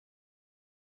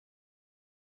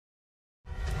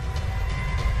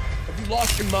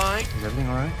lost your mind? Is everything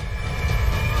all right?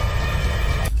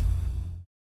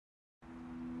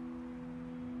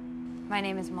 My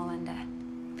name is Melinda.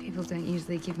 People don't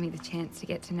usually give me the chance to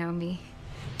get to know me.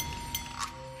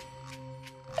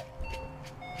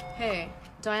 Hey,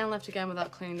 Diane left again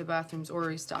without cleaning the bathrooms or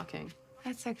restocking.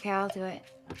 That's okay, I'll do it.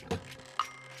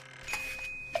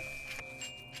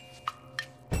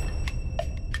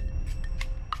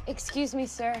 Excuse me,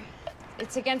 sir.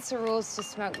 It's against the rules to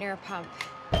smoke near a pump.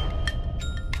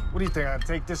 What do you think? I'd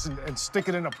take this and stick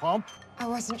it in a pump? I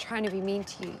wasn't trying to be mean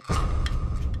to you.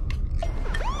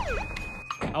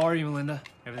 How are you, Melinda?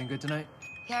 Everything good tonight?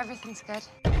 Yeah, everything's good.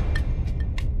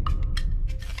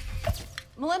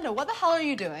 Melinda, what the hell are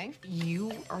you doing?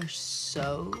 You are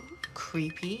so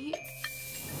creepy.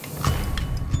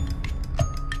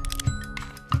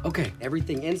 Okay,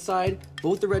 everything inside,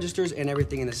 both the registers and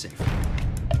everything in the safe.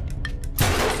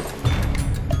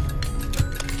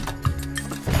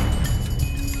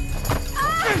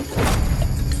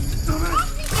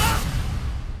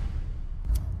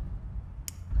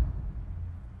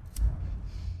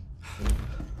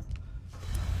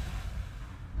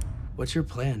 What's your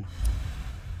plan?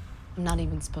 I'm not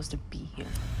even supposed to be here.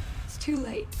 It's too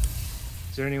late.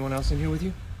 Is there anyone else in here with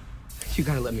you? You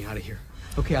gotta let me out of here.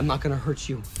 Okay, I'm not gonna hurt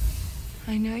you.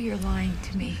 I know you're lying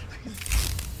to me.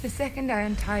 The second I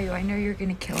untie you, I know you're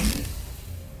gonna kill me.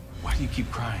 Why do you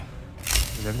keep crying?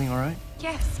 Is everything all right?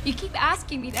 Yes, you keep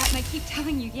asking me that, and I keep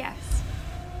telling you yes.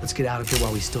 Let's get out of here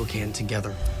while we still can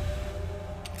together.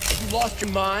 You lost your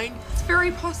mind? It's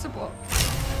very possible.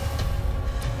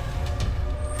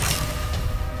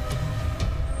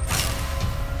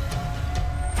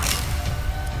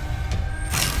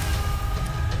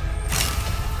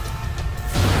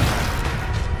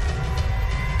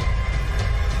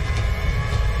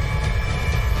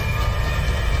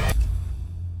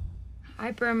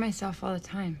 I burn myself all the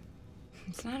time.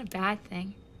 It's not a bad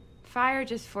thing. Fire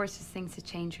just forces things to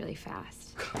change really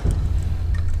fast.